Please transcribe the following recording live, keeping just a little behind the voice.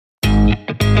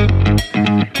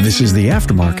This is the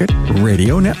Aftermarket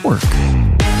Radio Network.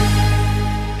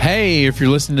 Hey, if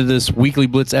you're listening to this Weekly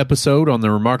Blitz episode on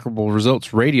the Remarkable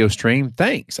Results radio stream,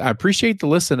 thanks. I appreciate the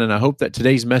listen, and I hope that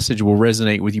today's message will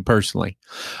resonate with you personally.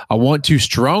 I want to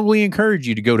strongly encourage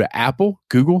you to go to Apple,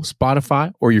 Google,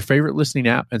 Spotify, or your favorite listening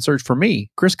app and search for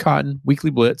me, Chris Cotton, Weekly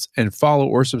Blitz, and follow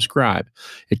or subscribe.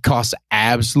 It costs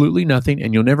absolutely nothing,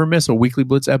 and you'll never miss a Weekly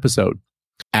Blitz episode.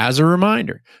 As a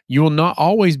reminder, you will not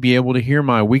always be able to hear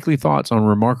my weekly thoughts on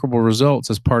remarkable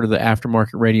results as part of the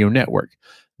Aftermarket Radio Network.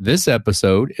 This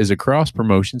episode is a cross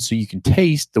promotion so you can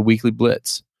taste the Weekly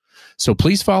Blitz. So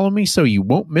please follow me so you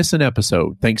won't miss an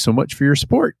episode. Thanks so much for your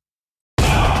support.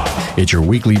 It's your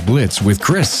Weekly Blitz with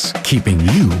Chris, keeping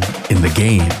you in the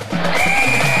game.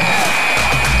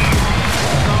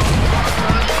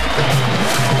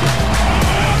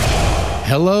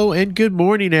 Hello and good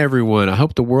morning, everyone. I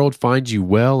hope the world finds you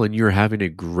well and you're having a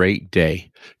great day.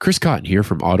 Chris Cotton here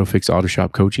from AutoFix Auto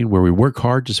Shop Coaching, where we work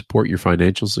hard to support your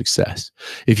financial success.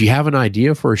 If you have an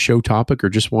idea for a show topic or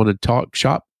just want to talk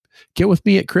shop, get with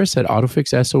me at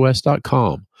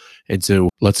chris@autofixsos.com. And so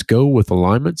let's go with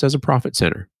alignments as a profit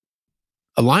center.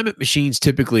 Alignment machines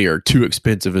typically are too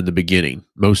expensive in the beginning.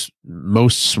 Most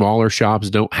smaller shops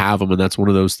don't have them, and that's one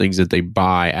of those things that they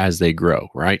buy as they grow,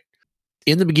 right?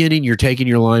 In the beginning, you're taking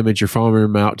your alignments, you're farming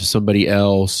them out to somebody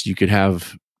else. You could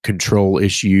have control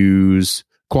issues,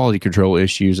 quality control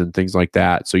issues, and things like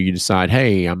that. So you decide,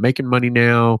 hey, I'm making money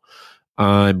now.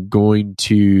 I'm going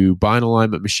to buy an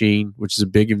alignment machine, which is a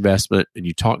big investment. And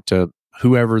you talk to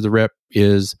whoever the rep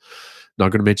is. Not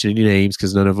going to mention any names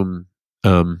because none of them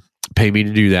pay me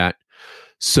to do that.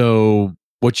 So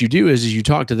what you do is you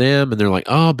talk to them, and they're like,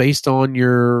 oh, based on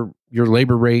your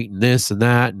labor rate and this and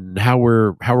that and how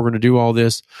we're going to do all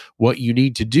this, what you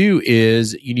need to do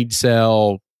is you need to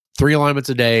sell 3 alignments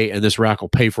a day and this rack will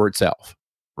pay for itself,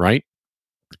 right?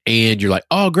 And you're like,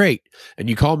 oh, great. And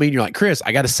you call me and you're like, Chris,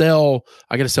 I got to sell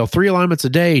 3 alignments a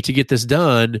day to get this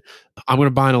done. I'm going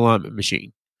to buy an alignment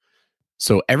machine.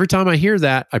 So every time I hear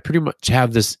that, I pretty much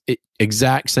have this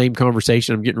exact same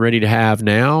conversation I'm getting ready to have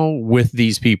now with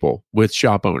these people, with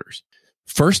shop owners.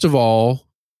 First of all,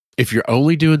 if you're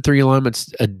only doing 3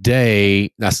 alignments a day,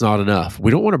 that's not enough.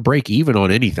 We don't want to break even on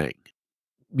anything.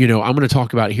 I'm going to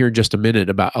talk about here in just a minute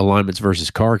about alignments versus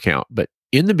car count. But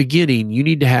in the beginning, you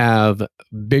need to have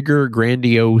bigger,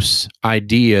 grandiose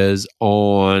ideas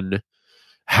on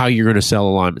how you're going to sell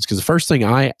alignments. Because the first thing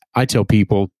I tell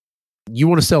people, you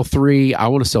want to sell 3, I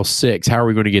want to sell 6. How are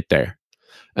we going to get there?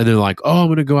 And they're like, oh, I'm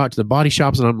going to go out to the body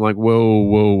shops. And I'm like,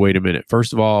 whoa, wait a minute.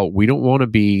 First of all, we don't want to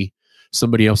be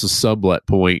somebody else's sublet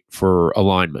point for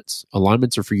alignments.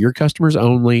 Alignments are for your customers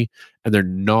only, and they're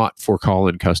not for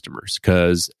call-in customers,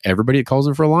 because everybody that calls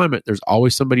in for alignment, there's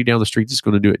always somebody down the street that's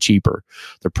going to do it cheaper.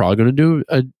 They're probably going to do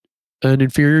an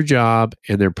inferior job,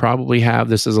 and they probably have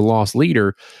this as a loss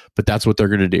leader, but that's what they're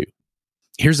going to do.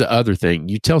 Here's the other thing.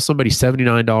 You tell somebody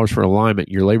 $79 for alignment,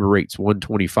 your labor rate's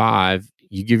 $125.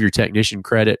 You give your technician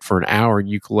credit for an hour and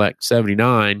you collect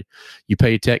 $79. You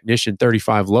pay a technician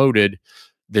 $35 loaded.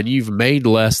 Then you've made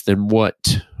less than what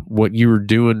you were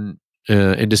doing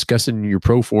and discussing your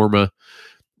pro forma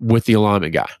with the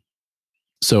alignment guy.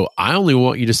 So I only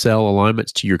want you to sell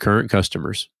alignments to your current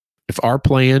customers. If our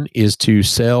plan is to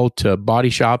sell to body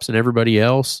shops and everybody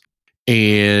else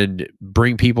and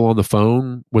bring people on the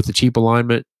phone with a cheap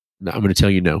alignment, I'm going to tell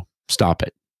you no, stop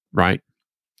it, right?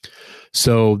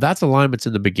 So that's alignments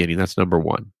in the beginning. That's number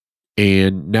one.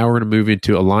 And now we're going to move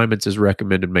into alignments as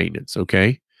recommended maintenance,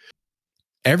 okay?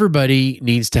 Everybody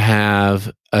needs to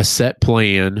have a set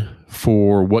plan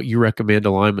for what you recommend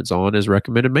alignments on as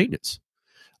recommended maintenance.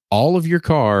 All of your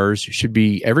cars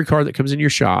every car that comes in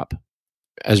your shop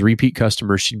as repeat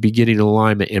customers should be getting an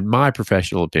alignment, in my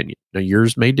professional opinion. Now,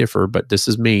 yours may differ, but this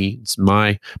is me. It's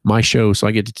my show, so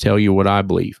I get to tell you what I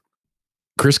believe.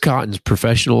 Chris Cotton's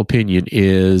professional opinion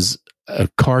is a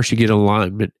car should get an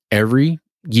alignment every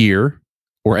year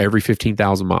or every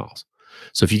 15,000 miles.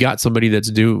 So if you got somebody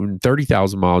that's doing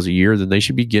 30,000 miles a year, then they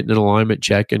should be getting an alignment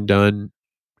check and done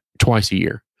twice a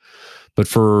year. But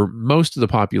for most of the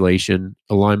population,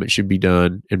 alignment should be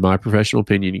done, in my professional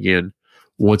opinion, again,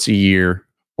 once a year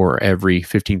or every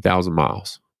 15,000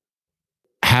 miles.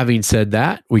 Having said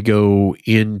that, we go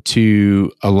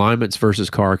into alignments versus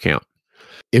car count.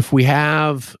 If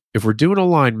we're doing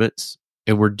alignments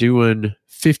and we're doing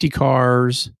 50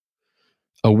 cars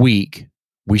a week,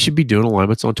 we should be doing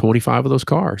alignments on 25 of those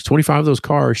cars. 25 of those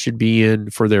cars should be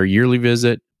in for their yearly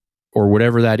visit or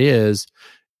whatever that is,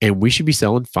 and we should be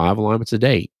selling 5 alignments a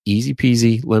day. Easy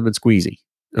peasy, lemon squeezy,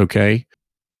 okay?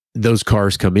 Those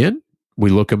cars come in,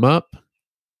 we look them up.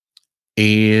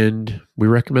 and we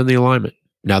recommend the alignment.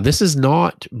 Now, this is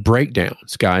not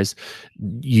breakdowns, guys.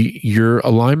 Your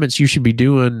alignments you should be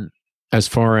doing as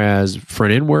far as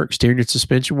front end work, steering and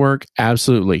suspension work,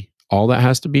 absolutely. All that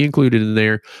has to be included in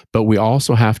there, but we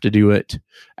also have to do it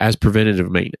as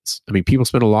preventative maintenance. I mean, people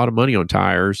spend a lot of money on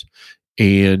tires,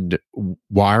 and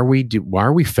why are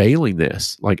we failing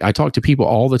this? Like, I talk to people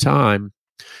all the time,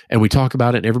 and we talk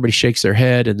about it, and everybody shakes their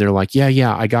head, and they're like,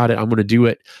 yeah, I got it. I'm going to do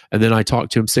it. And then I talk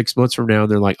to them 6 months from now,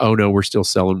 and they're like, oh no, we're still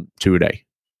selling 2 a day.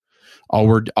 All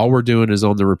we're doing is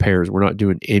on the repairs. We're not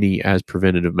doing any as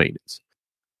preventative maintenance.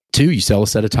 2, you sell a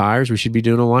set of tires, we should be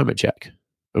doing an alignment check.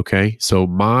 Okay, so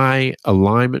my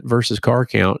alignment versus car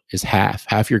count is half.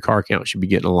 Half your car count should be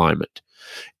getting alignment.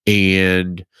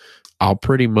 And I'll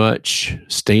pretty much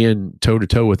stand toe to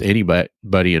toe with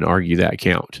anybody and argue that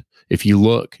count. If you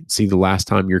look, see the last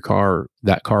time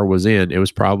that car was in, it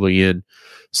was probably in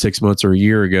 6 months or a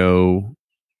year ago,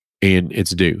 and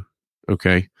it's due.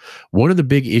 Okay. One of the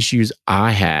big issues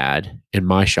I had in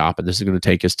my shop, and this is going to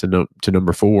take us to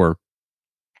number 4,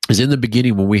 is in the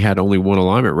beginning when we had only one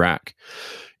alignment rack,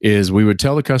 is we would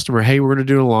tell the customer, hey, we're going to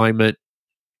do an alignment.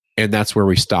 And that's where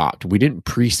we stopped. We didn't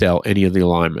pre-sell any of the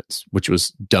alignments, which was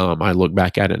dumb. I look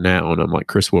back at it now and I'm like,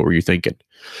 Chris, what were you thinking?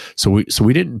 So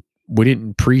we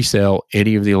didn't pre-sell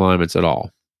any of the alignments at all.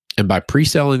 And by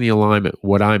pre-selling the alignment,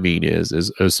 what I mean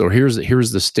is so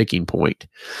here's the sticking point.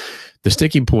 The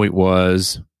sticking point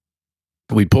was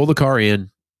we'd pull the car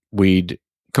in, we'd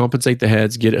compensate the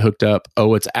heads, get it hooked up.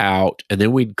 Oh, it's out. And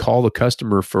then we'd call the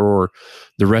customer for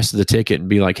the rest of the ticket and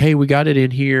be like, hey, we got it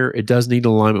in here. It does need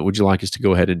alignment. Would you like us to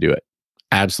go ahead and do it?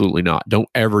 Absolutely not. Don't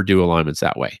ever do alignments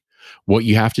that way. What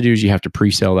you have to do is you have to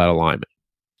pre-sell that alignment.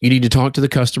 You need to talk to the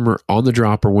customer on the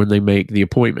dropper when they make the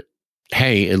appointment.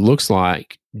 Hey, it looks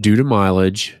like due to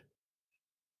mileage,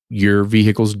 your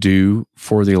vehicle's due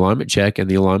for the alignment check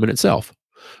and the alignment itself.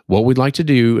 What we'd like to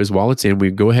do is while it's in,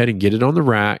 we go ahead and get it on the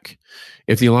rack.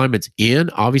 If the alignment's in,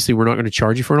 obviously we're not going to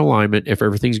charge you for an alignment. If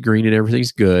everything's green and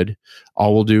everything's good,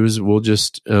 all we'll do is we'll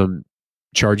just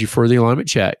charge you for the alignment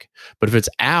check. But if it's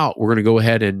out, we're going to go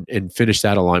ahead and finish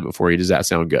that alignment for you. Does that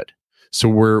sound good? So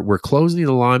we're closing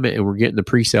the alignment and we're getting the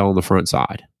pre-sale on the front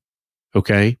side.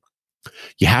 Okay?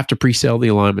 You have to pre-sell the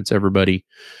alignments, everybody.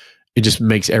 It just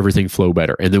makes everything flow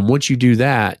better. And then once you do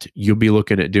that, you'll be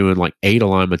looking at doing like 8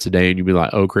 alignments a day and you'll be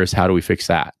like, oh, Chris, how do we fix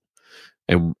that?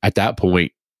 And at that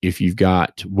point, if you've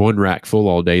got one rack full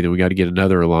all day, then we got to get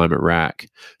another alignment rack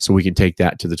so we can take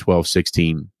that to the 12,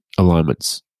 16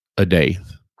 alignments a day.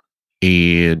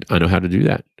 And I know how to do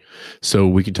that. So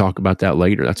we can talk about that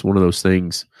later. That's one of those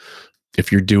things.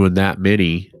 If you're doing that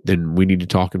many, then we need to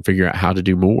talk and figure out how to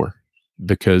do more,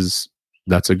 because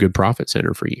that's a good profit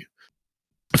center for you.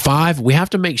 5, we have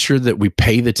to make sure that we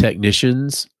pay the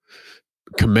technicians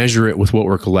commensurate with what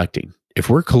we're collecting. If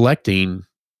we're collecting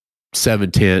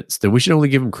 7/10, then we should only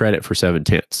give them credit for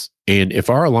 7/10. And if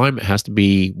our alignment has to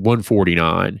be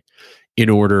 149 in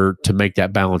order to make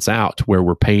that balance out to where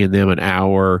we're paying them an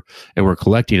hour and we're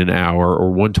collecting an hour,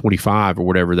 or 125 or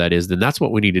whatever that is, then that's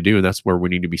what we need to do. And that's where we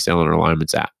need to be selling our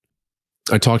alignments at.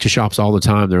 I talk to shops all the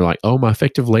time. They're like, oh, my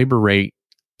effective labor rate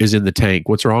is in the tank.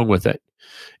 What's wrong with it?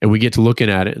 And we get to looking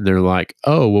at it and they're like,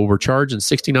 oh, well, we're charging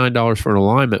 $69 for an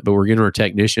alignment, but we're getting our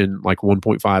technician like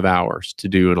 1.5 hours to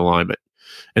do an alignment.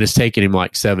 And it's taking him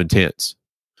like 7/10.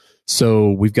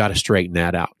 So we've got to straighten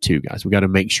that out too, guys. We got to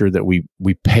make sure that we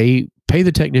pay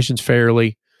the technicians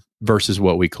fairly versus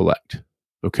what we collect.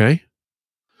 Okay?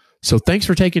 So thanks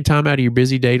for taking time out of your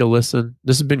busy day to listen.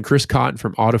 This has been Chris Cotton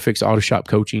from AutoFix Auto Shop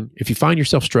Coaching. If you find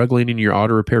yourself struggling in your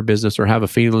auto repair business or have a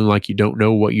feeling like you don't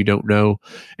know what you don't know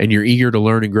and you're eager to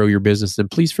learn and grow your business, then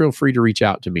please feel free to reach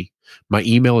out to me. My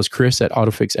email is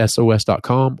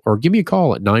chris@autofixsos.com, or give me a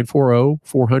call at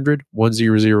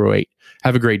 940-400-1008.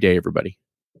 Have a great day, everybody.